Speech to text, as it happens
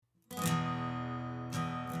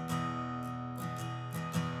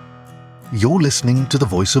You're listening to The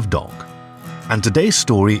Voice of Dog, and today's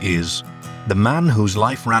story is The Man Whose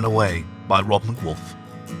Life Ran Away by Rob MacWolf.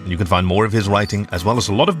 And you can find more of his writing as well as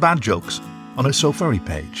a lot of bad jokes on his So Furry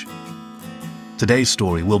page. Today's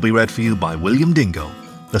story will be read for you by William Dingo,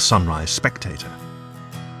 the Sunrise Spectator.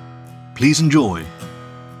 Please enjoy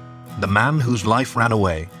The Man Whose Life Ran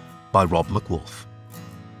Away by Rob MacWolf.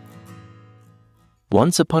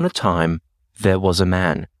 Once upon a time, there was a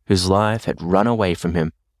man whose life had run away from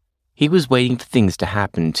him. He was waiting for things to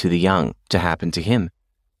happen to the young to happen to him.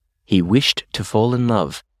 He wished to fall in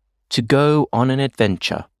love, to go on an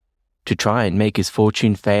adventure, to try and make his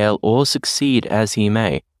fortune fail or succeed as he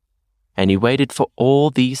may. And he waited for all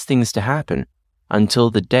these things to happen until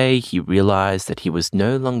the day he realized that he was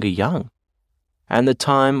no longer young, and the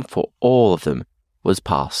time for all of them was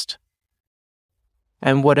past.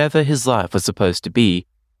 And whatever his life was supposed to be,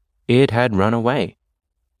 it had run away.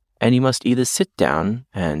 And he must either sit down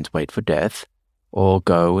and wait for death, or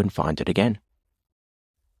go and find it again.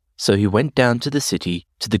 So he went down to the city,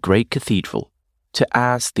 to the great cathedral, to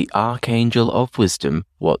ask the Archangel of Wisdom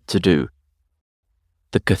what to do.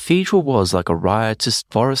 The cathedral was like a riotous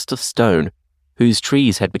forest of stone, whose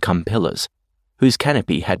trees had become pillars, whose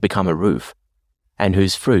canopy had become a roof, and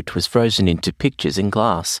whose fruit was frozen into pictures in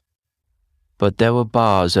glass. But there were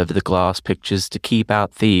bars over the glass pictures to keep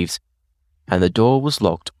out thieves, and the door was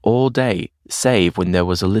locked all day, save when there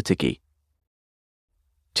was a liturgy.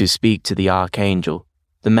 To speak to the Archangel,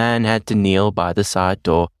 the man had to kneel by the side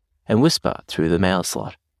door and whisper through the mail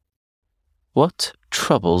slot. "What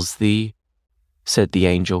troubles thee?" said the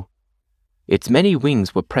angel. Its many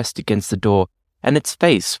wings were pressed against the door, and its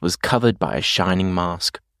face was covered by a shining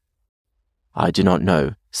mask. "I do not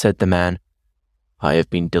know," said the man. "I have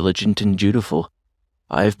been diligent and dutiful.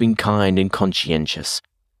 I have been kind and conscientious.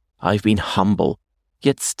 I've been humble,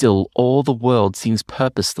 yet still all the world seems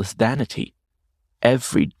purposeless vanity.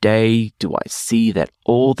 Every day do I see that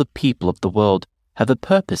all the people of the world have a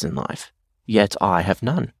purpose in life, yet I have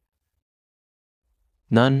none."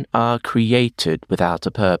 "None are created without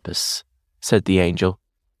a purpose," said the angel.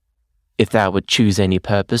 "If thou would choose any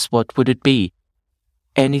purpose, what would it be?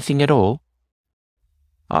 Anything at all?"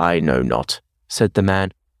 "I know not," said the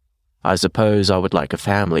man. "I suppose I would like a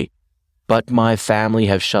family, but my family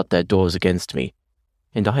have shut their doors against me,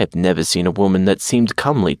 and I have never seen a woman that seemed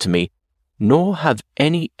comely to me, nor have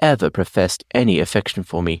any ever professed any affection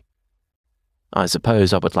for me. I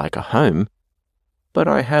suppose I would like a home, but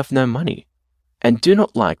I have no money, and do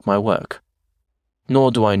not like my work, nor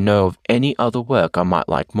do I know of any other work I might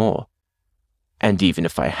like more. And even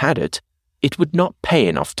if I had it, it would not pay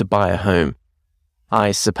enough to buy a home.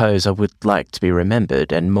 I suppose I would like to be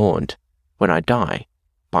remembered and mourned when I die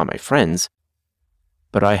by my friends,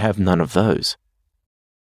 but I have none of those."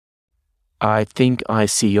 "I think I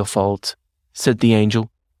see your fault," said the angel.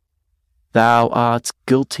 "Thou art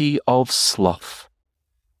guilty of sloth.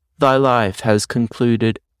 Thy life has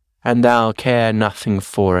concluded, and thou care nothing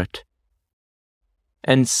for it.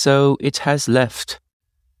 And so it has left.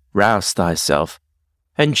 Rouse thyself,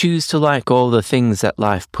 and choose to like all the things that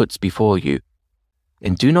life puts before you,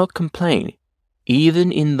 and do not complain,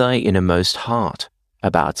 even in thy innermost heart,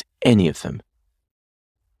 about any of them.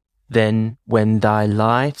 Then, when thy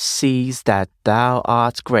life sees that thou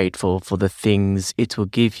art grateful for the things it will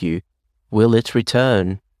give you, will it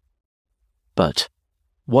return. But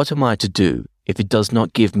what am I to do if it does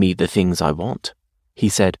not give me the things I want?" he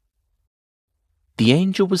said. The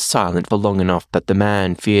angel was silent for long enough that the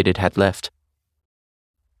man feared it had left.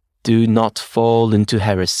 "Do not fall into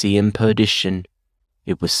heresy and perdition,"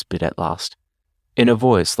 it whispered at last, in a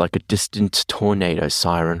voice like a distant tornado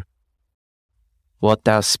siren. "What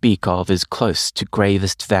thou speak of is close to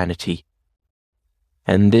gravest vanity.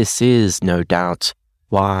 And this is, no doubt,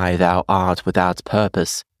 why thou art without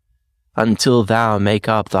purpose, until thou make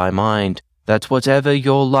up thy mind that whatever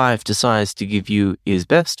your life decides to give you is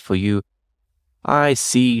best for you. I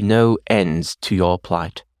see no end to your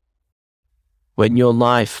plight. When your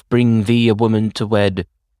life bring thee a woman to wed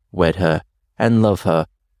her and love her,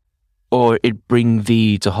 or it bring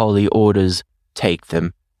thee to holy orders, take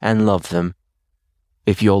them and love them.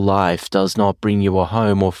 If your life does not bring you a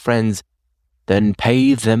home or friends, then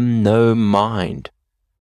pay them no mind."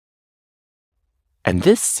 And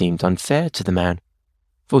this seemed unfair to the man,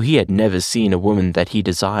 for he had never seen a woman that he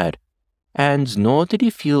desired, and nor did he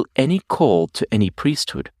feel any call to any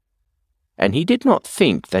priesthood. And he did not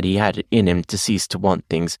think that he had it in him to cease to want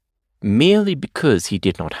things, merely because he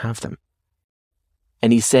did not have them.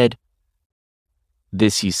 And he said,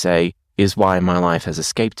 "This, you say, is why my life has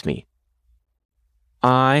escaped me."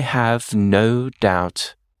 "I have no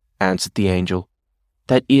doubt," answered the angel.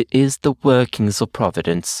 that it is the workings of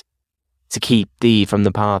providence to keep thee from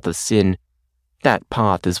the path of sin. That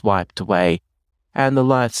path is wiped away, and the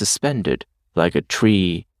life suspended like a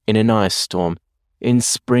tree in an ice storm in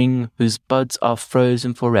spring whose buds are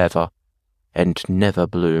frozen forever and never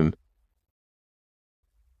bloom.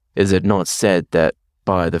 Is it not said that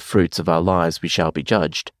by the fruits of our lives we shall be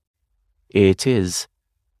judged? It is.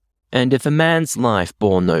 And if a man's life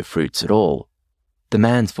bore no fruits at all, the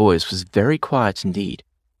man's voice was very quiet indeed,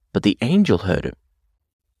 but the angel heard him,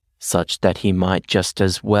 such that he might just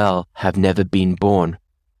as well have never been born.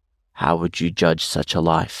 How would you judge such a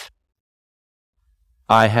life?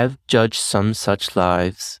 I have judged some such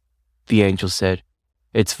lives, the angel said.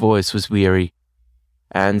 Its voice was weary.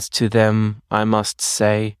 And to them I must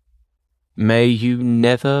say, may you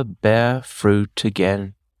never bear fruit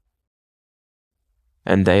again.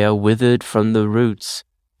 And they are withered from the roots,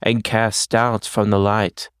 and cast out from the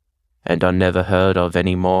light, and are never heard of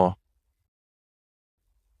any more.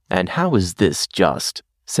 And how is this just,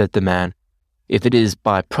 said the man, if it is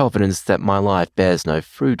by providence that my life bears no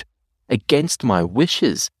fruit, against my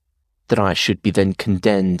wishes, that I should be then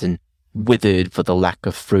condemned and withered for the lack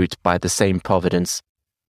of fruit by the same providence?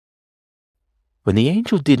 When the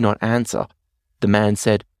angel did not answer, the man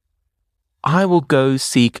said, I will go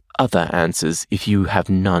seek other answers if you have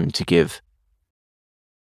none to give.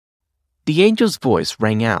 The angel's voice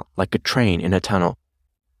rang out like a train in a tunnel.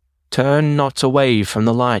 Turn not away from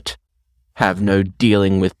the light. Have no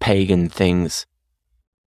dealing with pagan things.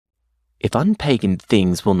 If unpagan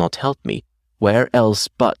things will not help me, where else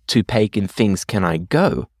but to pagan things can I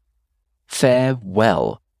go?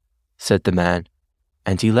 Farewell, said the man,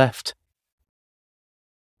 and he left.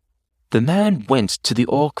 The man went to the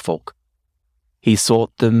orc folk. He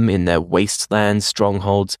sought them in their wasteland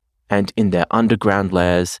strongholds, and in their underground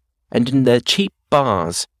lairs, and in their cheap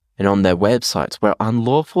bars, and on their websites where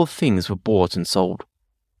unlawful things were bought and sold.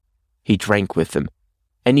 He drank with them,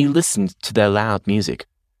 and he listened to their loud music,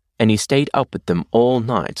 and he stayed up with them all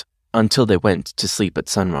night until they went to sleep at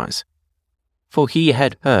sunrise. For he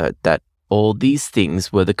had heard that all these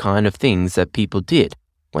things were the kind of things that people did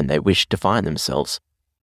when they wished to find themselves.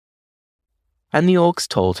 And the orcs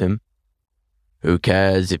told him, Who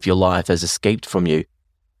cares if your life has escaped from you?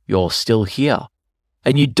 You're still here,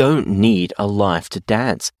 and you don't need a life to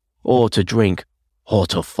dance, or to drink, or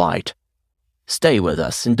to fight. Stay with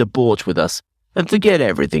us and debauch with us, and forget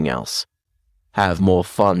everything else. Have more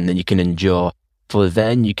fun than you can endure, for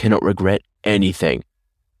then you cannot regret anything.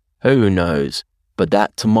 Who knows, but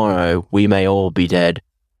that tomorrow we may all be dead.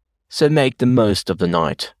 So make the most of the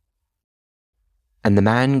night. And the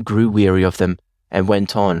man grew weary of them, and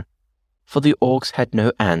went on, for the orcs had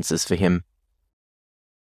no answers for him.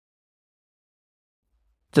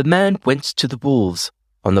 The man went to the wolves,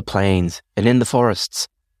 on the plains and in the forests,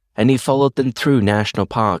 and he followed them through national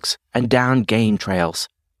parks and down game trails,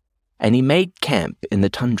 and he made camp in the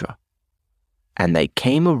tundra. And they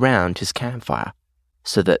came around his campfire,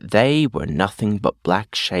 so that they were nothing but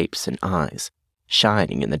black shapes and eyes,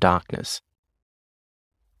 shining in the darkness.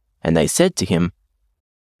 And they said to him,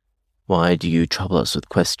 Why do you trouble us with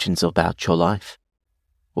questions about your life?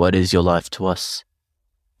 What is your life to us?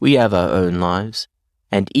 We have our own lives,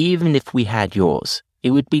 and even if we had yours,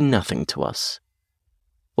 it would be nothing to us.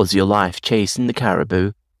 Was your life chasing the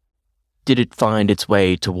caribou? Did it find its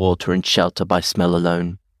way to water and shelter by smell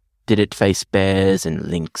alone? Did it face bears and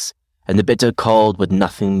lynx, and the bitter cold with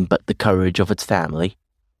nothing but the courage of its family?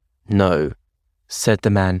 No, said the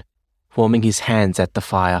man, warming his hands at the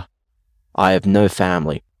fire. I have no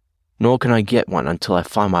family, nor can I get one until I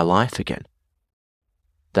find my life again.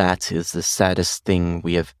 That is the saddest thing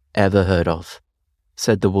we have ever heard of,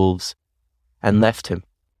 said the wolves, and left him.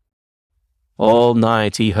 All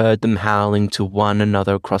night he heard them howling to one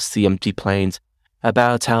another across the empty plains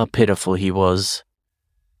about how pitiful he was.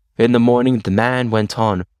 In the morning the man went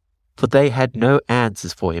on, for they had no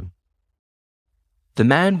answers for him. The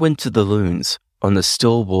man went to the loons on the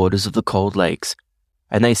still waters of the cold lakes,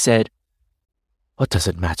 and they said, What does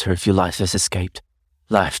it matter if your life has escaped?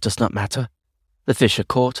 Life does not matter. The fish are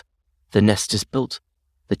caught, the nest is built,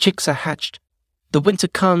 the chicks are hatched, the winter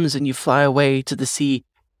comes and you fly away to the sea,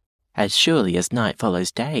 as surely as night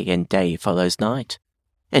follows day and day follows night.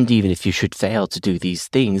 And even if you should fail to do these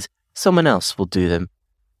things, someone else will do them.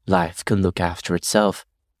 Life can look after itself.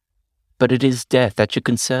 But it is death that should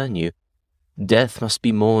concern you. Death must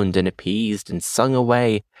be mourned and appeased and sung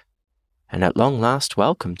away, and at long last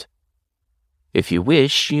welcomed. If you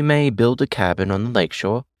wish, you may build a cabin on the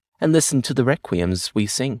lakeshore and listen to the requiems we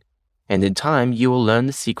sing, and in time you will learn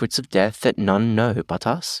the secrets of death that none know but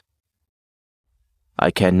us.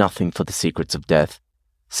 I care nothing for the secrets of death,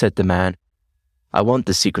 said the man. "I want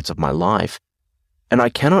the secrets of my life, and I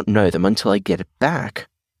cannot know them until I get it back."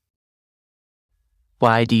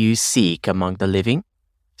 "Why do you seek among the living?"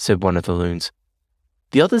 said one of the loons.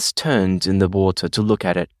 The others turned in the water to look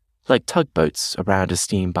at it, like tugboats around a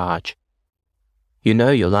steam barge. "You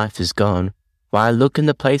know your life is gone. Why look in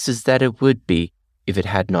the places that it would be if it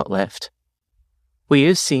had not left? We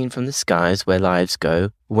have seen from the skies where lives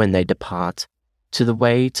go when they depart, to the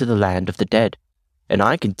way to the land of the dead, and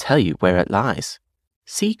I can tell you where it lies.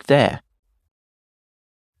 Seek there."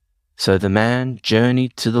 So the man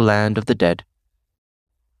journeyed to the land of the dead.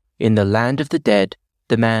 In the land of the dead,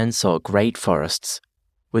 the man saw great forests,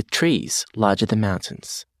 with trees larger than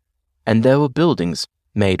mountains, and there were buildings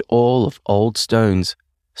made all of old stones,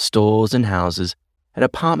 stores and houses, and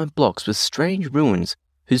apartment blocks with strange ruins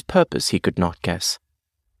whose purpose he could not guess,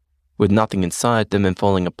 with nothing inside them and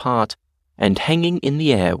falling apart, and hanging in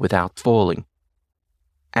the air without falling.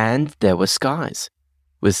 And there were skies,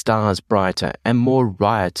 with stars brighter and more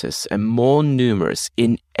riotous and more numerous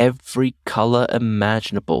in every color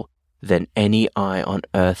imaginable than any eye on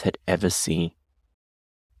earth had ever seen.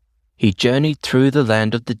 He journeyed through the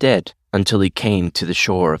land of the dead until he came to the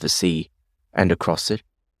shore of a sea, and across it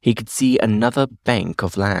he could see another bank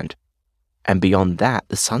of land, and beyond that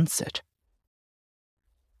the sunset.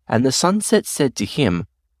 And the sunset said to him,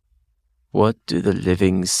 "What do the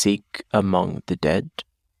living seek among the dead?"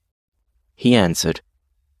 He answered,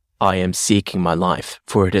 "I am seeking my life,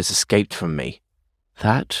 for it has escaped from me."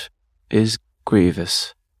 "That is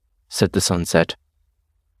grievous," said the sunset,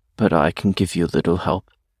 "but I can give you little help.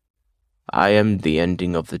 I am the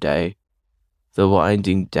ending of the day, the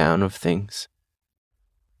winding down of things.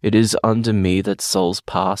 It is under me that souls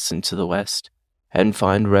pass into the west and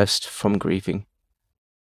find rest from grieving.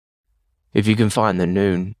 If you can find the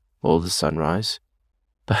noon or the sunrise,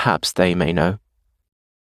 perhaps they may know.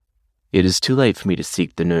 It is too late for me to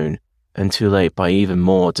seek the noon, and too late by even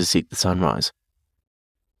more to seek the sunrise.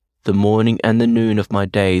 The morning and the noon of my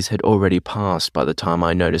days had already passed by the time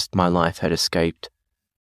I noticed my life had escaped."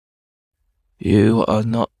 "You are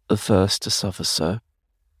not the first to suffer so,"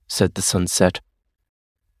 said the sunset.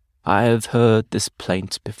 "I have heard this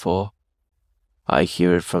plaint before. I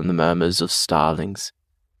hear it from the murmurs of starlings,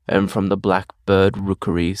 and from the blackbird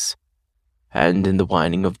rookeries, and in the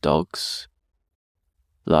whining of dogs.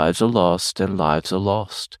 Lives are lost, and lives are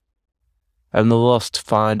lost, and the lost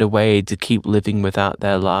find a way to keep living without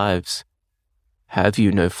their lives. Have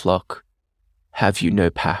you no flock? Have you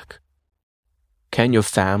no pack? Can your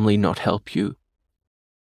family not help you?"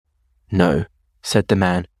 "No," said the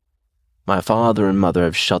man. "My father and mother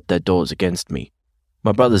have shut their doors against me.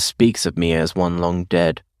 My brother speaks of me as one long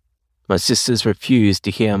dead. My sisters refuse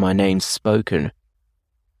to hear my name spoken."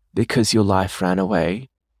 "Because your life ran away?"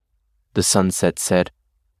 the sunset said.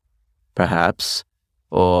 "Perhaps,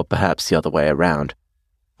 or perhaps the other way around.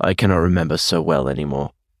 I cannot remember so well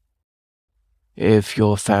anymore." "If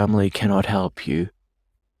your family cannot help you,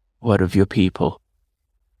 what of your people,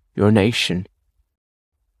 your nation?"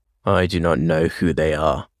 "I do not know who they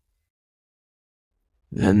are."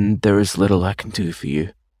 "Then there is little I can do for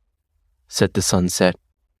you," said the sunset.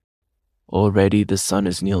 "Already the sun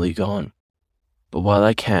is nearly gone, but while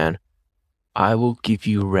I can, I will give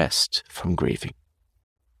you rest from grieving,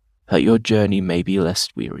 that your journey may be less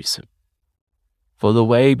wearisome. For the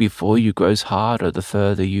way before you grows harder the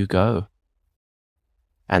further you go."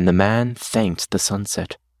 And the man thanked the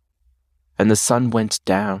sunset, and the sun went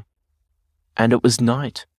down, and it was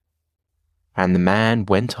night, and the man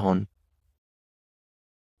went on.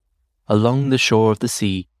 Along the shore of the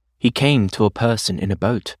sea, he came to a person in a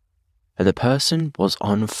boat, and the person was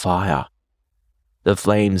on fire. The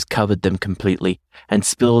flames covered them completely and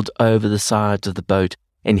spilled over the sides of the boat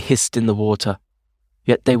and hissed in the water,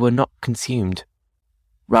 yet they were not consumed.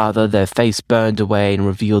 Rather, their face burned away and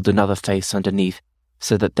revealed another face underneath,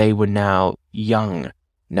 so that they were now young,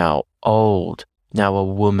 now old, now a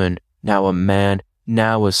woman, now a man,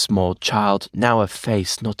 now a small child, now a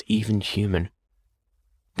face not even human.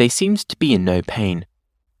 They seemed to be in no pain.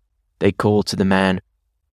 They called to the man,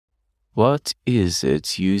 "What is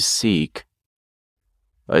it you seek?"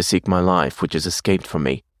 "I seek my life, which has escaped from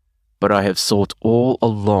me, but I have sought all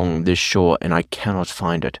along this shore and I cannot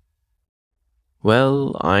find it."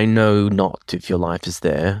 "Well, I know not if your life is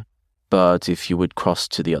there, but if you would cross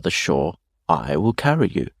to the other shore, I will carry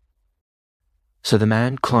you." So the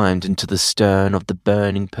man climbed into the stern of the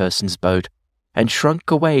burning person's boat and shrunk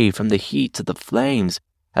away from the heat of the flames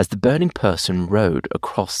as the burning person rowed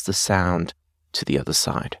across the sound to the other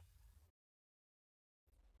side.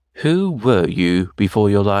 "Who were you before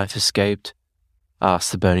your life escaped?"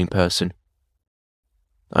 asked the burning person.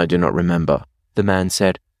 I do not remember, the man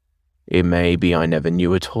said. It may be I never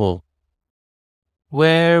knew at all.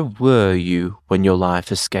 Where were you when your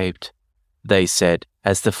life escaped? They said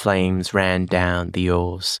as the flames ran down the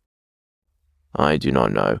oars. I do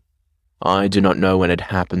not know. I do not know when it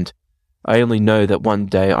happened. I only know that one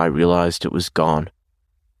day I realized it was gone.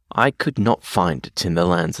 I could not find it in the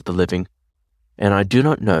lands of the living, and I do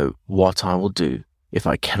not know what I will do if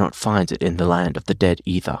I cannot find it in the land of the dead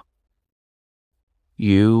either.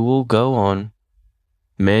 You will go on.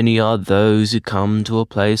 Many are those who come to a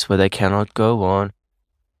place where they cannot go on,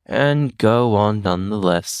 and go on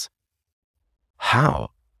nonetheless.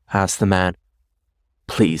 How? Asked the man.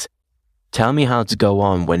 Please, tell me how to go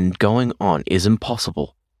on when going on is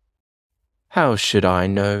impossible. How should I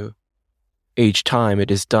know? Each time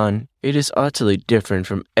it is done, it is utterly different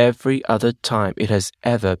from every other time it has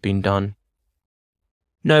ever been done.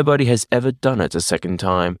 Nobody has ever done it a second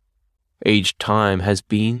time. Each time has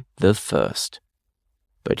been the first.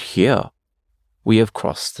 But here, we have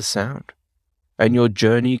crossed the Sound, and your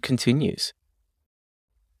journey continues.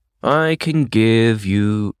 I can give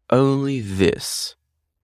you only this.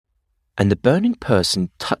 And the burning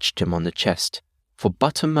person touched him on the chest for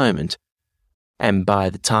but a moment, and by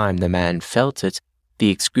the time the man felt it, the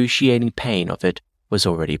excruciating pain of it was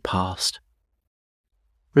already past.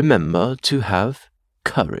 Remember to have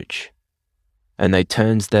courage. And they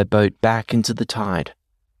turned their boat back into the tide,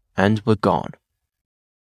 and were gone.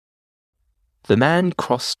 The man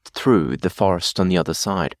crossed through the forest on the other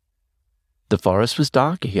side. The forest was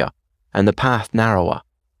darker here, and the path narrower,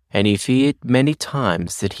 and he feared many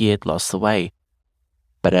times that he had lost the way.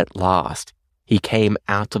 But at last he came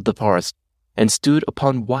out of the forest and stood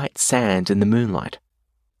upon white sand in the moonlight,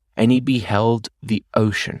 and he beheld the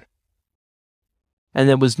ocean. And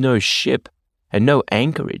there was no ship, and no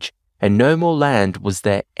anchorage, and no more land was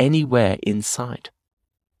there anywhere in sight.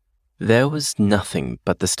 There was nothing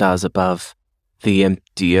but the stars above, the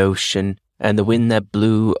empty ocean, and the wind that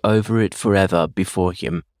blew over it forever before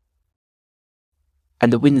him.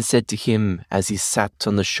 And the wind said to him as he sat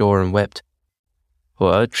on the shore and wept,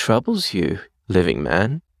 What troubles you, living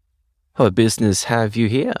man? What business have you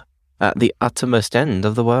here, at the uttermost end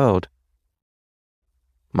of the world?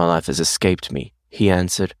 My life has escaped me, he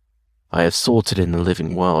answered. I have sought it in the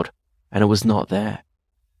living world, and it was not there.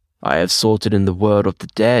 I have sought it in the world of the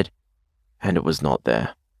dead, and it was not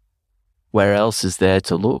there. Where else is there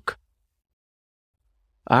to look?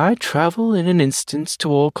 I travel in an instant to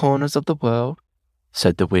all corners of the world,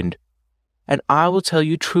 said the wind, and I will tell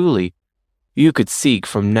you truly, you could seek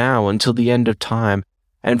from now until the end of time,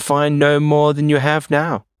 and find no more than you have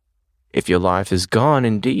now. If your life is gone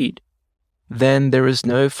indeed, then there is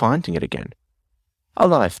no finding it again. A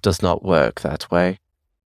life does not work that way.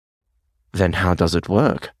 Then how does it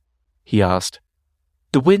work? He asked.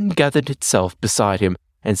 The wind gathered itself beside him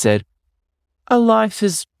and said, A life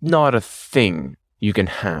is not a thing you can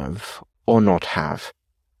have or not have.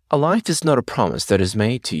 A life is not a promise that is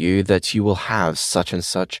made to you that you will have such and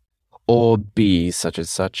such, or be such and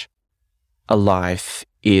such. A life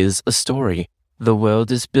is a story. The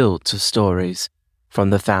world is built of stories, from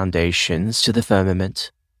the foundations to the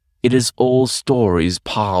firmament. It is all stories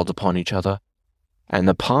piled upon each other, and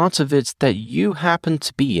the part of it that you happen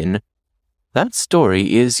to be in, that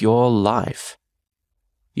story is your life.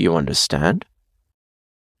 You understand?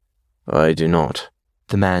 I do not,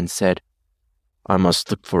 the man said. I must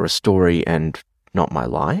look for a story and not my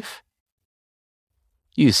life?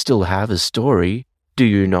 You still have a story, do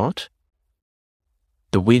you not?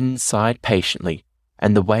 The wind sighed patiently,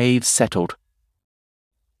 and the waves settled.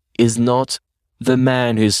 Is not the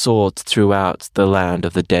man who sought throughout the land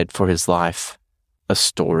of the dead for his life a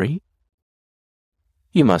story?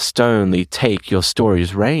 You must only take your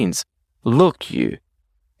story's reins. Look you,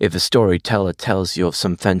 if a storyteller tells you of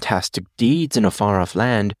some fantastic deeds in a far-off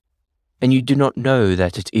land, and you do not know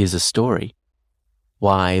that it is a story,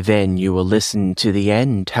 why then you will listen to the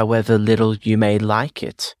end, however little you may like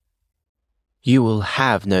it. You will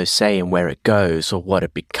have no say in where it goes or what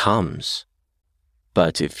it becomes.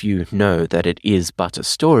 But if you know that it is but a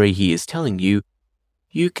story he is telling you,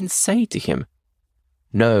 you can say to him,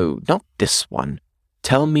 No, not this one.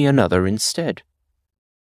 Tell me another instead.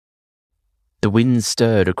 The wind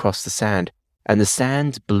stirred across the sand, and the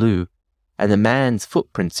sand blew, and the man's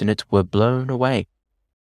footprints in it were blown away.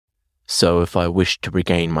 So if I wish to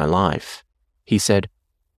regain my life, he said,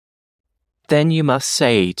 then you must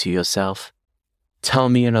say to yourself, Tell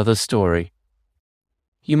me another story.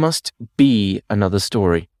 You must be another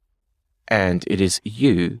story, and it is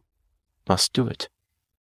you must do it.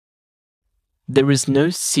 There is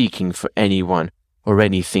no seeking for anyone or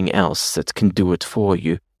anything else that can do it for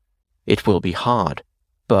you. It will be hard,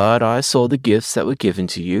 but I saw the gifts that were given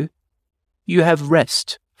to you. You have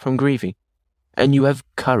rest from grieving, and you have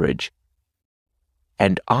courage.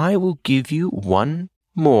 And I will give you one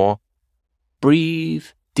more. Breathe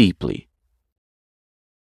deeply."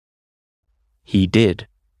 He did,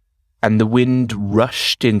 and the wind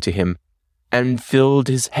rushed into him and filled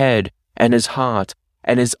his head and his heart,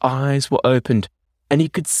 and his eyes were opened, and he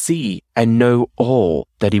could see and know all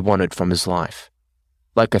that he wanted from his life.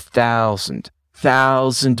 Like 1,000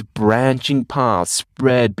 branching paths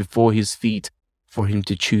spread before his feet for him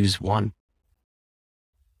to choose one.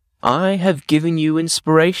 "I have given you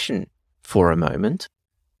inspiration for a moment,"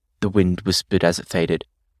 the wind whispered as it faded.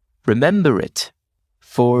 "Remember it,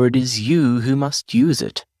 for it is you who must use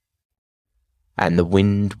it." And the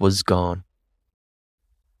wind was gone.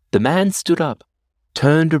 The man stood up,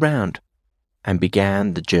 turned around, and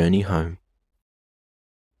began the journey home.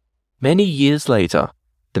 Many years later,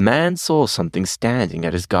 the man saw something standing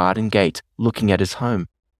at his garden gate, looking at his home.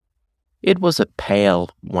 It was a pale,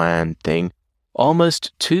 wan thing,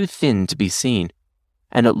 almost too thin to be seen,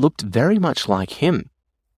 and it looked very much like him.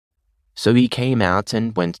 So he came out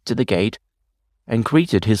and went to the gate and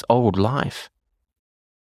greeted his old life.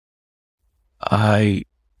 "I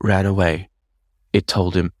ran away," it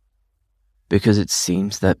told him, "because it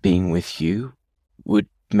seems that being with you would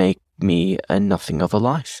make me a nothing of a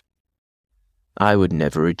life. I would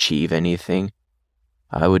never achieve anything.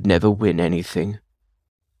 I would never win anything.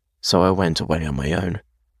 So I went away on my own.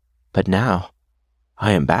 But now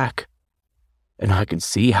I am back, and I can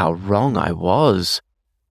see how wrong I was.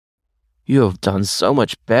 You have done so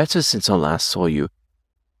much better since I last saw you.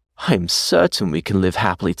 I am certain we can live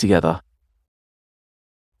happily together."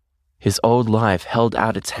 His old life held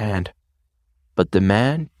out its hand, but the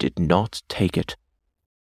man did not take it.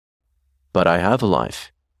 "But I have a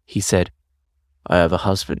life," he said. "I have a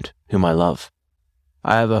husband whom I love.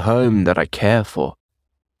 I have a home that I care for.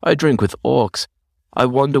 I drink with orcs. I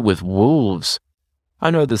wander with wolves. I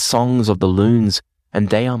know the songs of the loons, and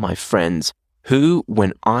they are my friends, who,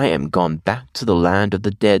 when I am gone back to the land of the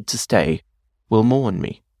dead to stay, will mourn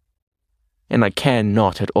me. And I care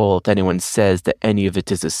not at all if anyone says that any of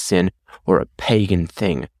it is a sin or a pagan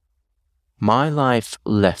thing. My life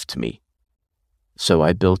left me, so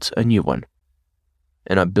I built a new one.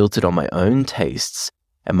 And I built it on my own tastes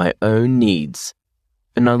and my own needs,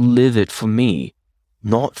 and I live it for me,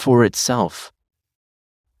 not for itself.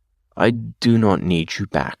 I do not need you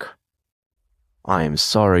back. I am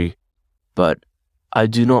sorry, but I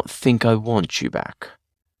do not think I want you back."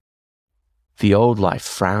 The old life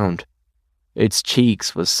frowned. Its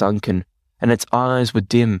cheeks were sunken, and its eyes were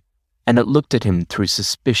dim, and it looked at him through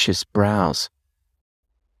suspicious brows.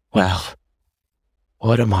 "Well,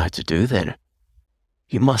 what am I to do then?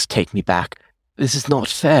 You must take me back. This is not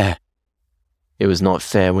fair." "It was not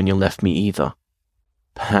fair when you left me either.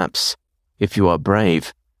 Perhaps, if you are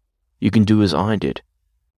brave, you can do as I did.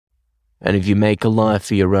 And if you make a life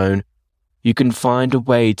for your own, you can find a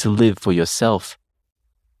way to live for yourself.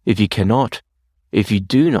 If you cannot, if you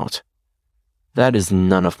do not, that is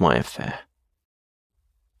none of my affair.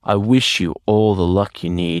 I wish you all the luck you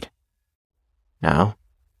need. Now,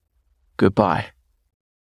 goodbye."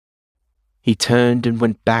 He turned and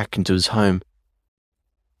went back into his home,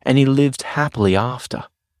 and he lived happily after,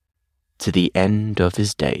 to the end of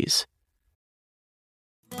his days.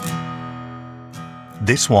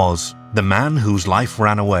 This was The Man Whose Life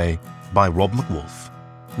Ran Away by Rob MacWolf,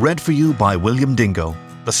 read for you by William Dingo,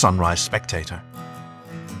 the Sunrise Spectator.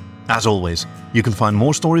 As always, you can find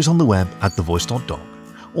more stories on the web at thevoice.dog,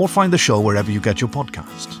 or find the show wherever you get your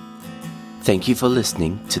podcasts. Thank you for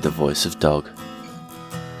listening to The Voice of Dog.